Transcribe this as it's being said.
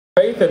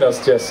Faith in us,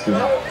 Gypsies.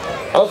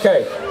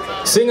 Okay,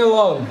 sing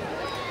along,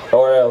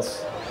 or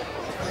else.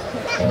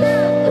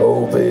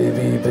 Oh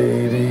baby,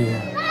 baby,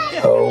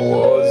 how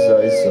was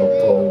I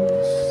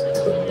supposed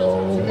to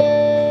know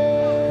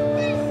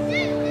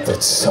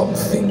that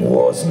something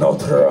was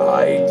not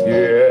right?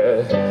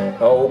 Yeah.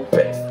 Oh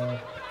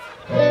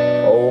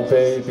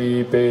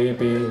baby,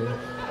 baby,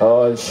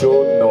 I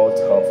should not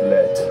have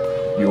let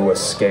you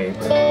escape.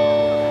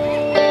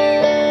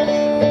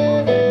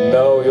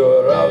 Now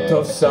you're out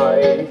of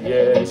sight,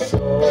 yeah,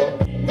 show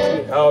me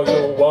how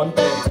you want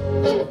it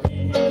to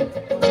be.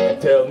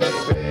 Tell me,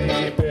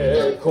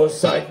 baby,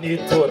 'cause I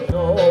need to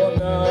know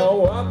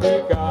now. I'm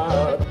the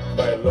God,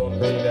 my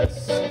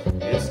loneliness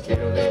is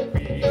killing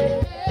me.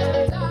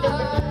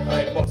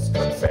 I must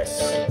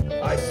confess,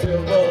 I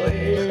still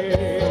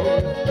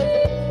believe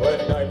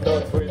when I'm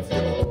not with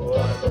you, I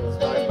lose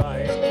my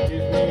mind.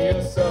 Give me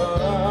a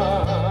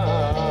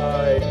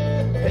sign.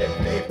 Hit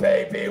me,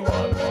 baby,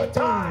 one more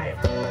time.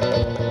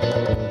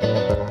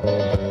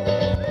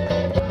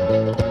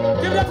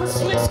 Give it up for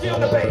Slicksky on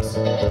the bass.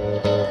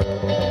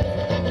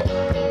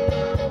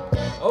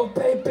 Oh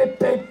baby,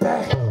 baby,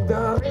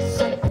 the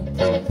reason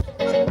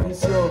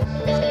is you.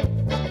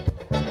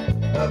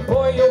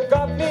 Boy, you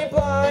got me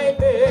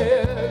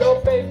blinded. Oh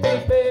baby,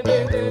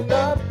 baby, there's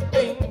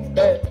nothing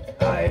that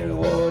I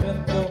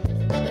wouldn't do.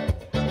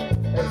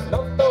 It's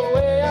not the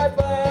way I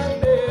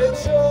planned it.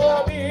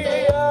 Show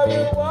me how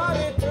you want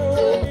it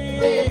to be.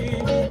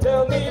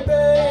 Tell me,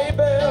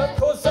 baby,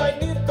 'cause I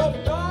need to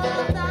know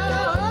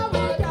now. Oh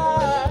my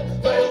God,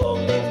 my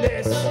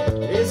loneliness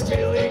is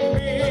killing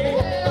me.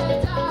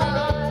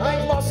 I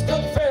must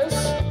confess,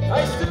 I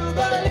still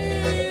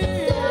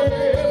believe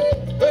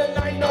when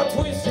I'm not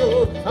with you,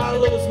 I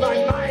lose my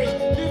mind.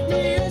 Give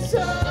me a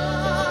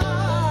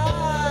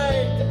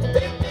sign.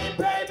 Give me,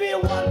 baby,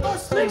 one more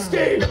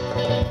Slicksky.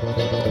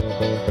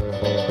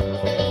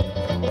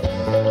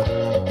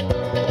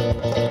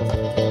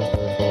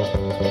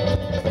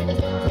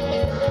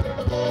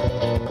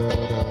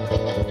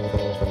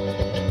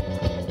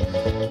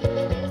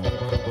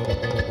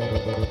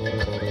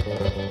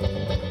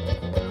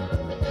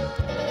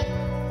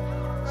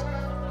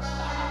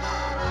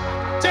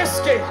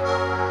 Gypsy,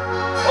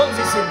 on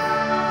the sing.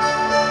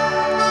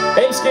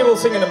 Ainsky will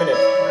sing in a minute.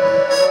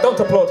 Don't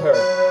applaud her.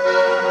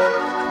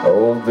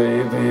 Oh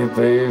baby,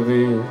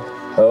 baby,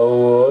 how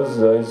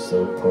was I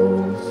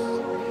supposed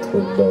to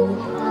know?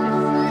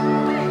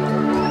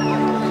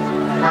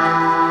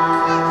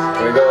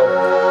 Here we go.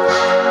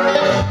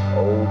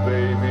 Oh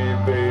baby,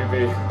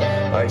 baby,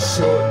 I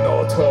should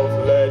not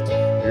have let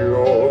you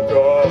go.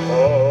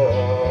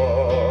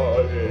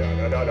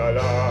 La, la,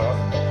 la.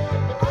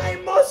 I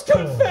must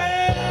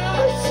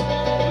confess,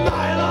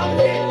 my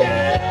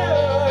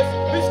loneliness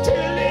is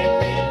killing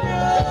me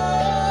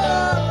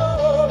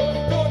now.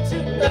 Don't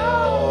you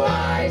know I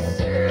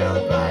still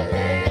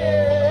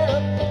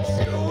believe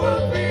you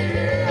will be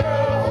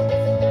here?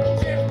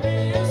 Give me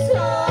a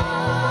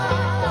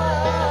sign.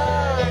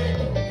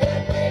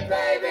 Hit me,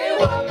 baby,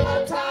 one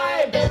more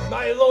time.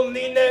 My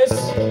loneliness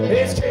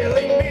is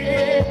killing me.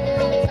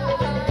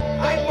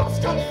 I must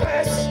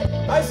confess,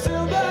 I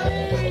still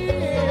believe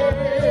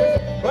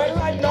when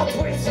I'm not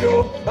with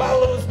you, I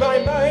lose my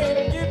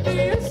mind. Give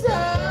me a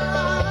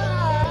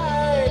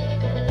sign.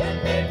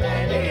 Hit me,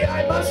 baby,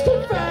 I must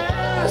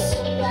confess,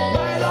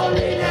 my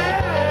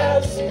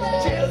loneliness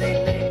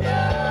killing me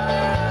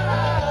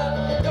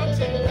now. Don't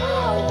you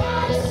know I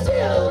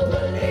still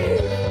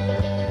believe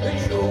that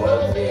you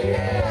will be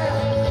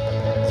here?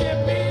 Give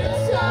me a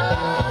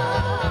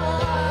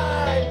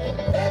sign.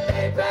 Hit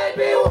me,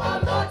 baby,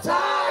 one more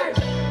time.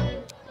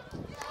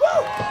 Woo!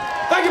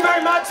 Thank you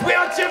very much. We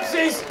are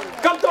Gypsies.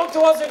 Come talk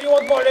to us if you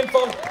want more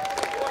info.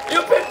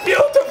 You've been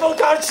beautiful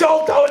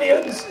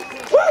Carshaltonians.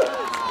 Woo!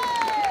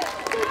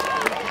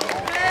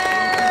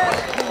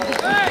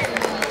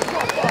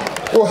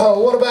 Whoa,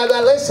 what about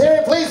that? Let's hear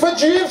it please for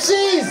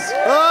Gypsies!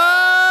 Hey!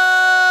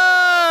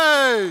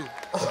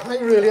 I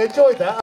really enjoyed that.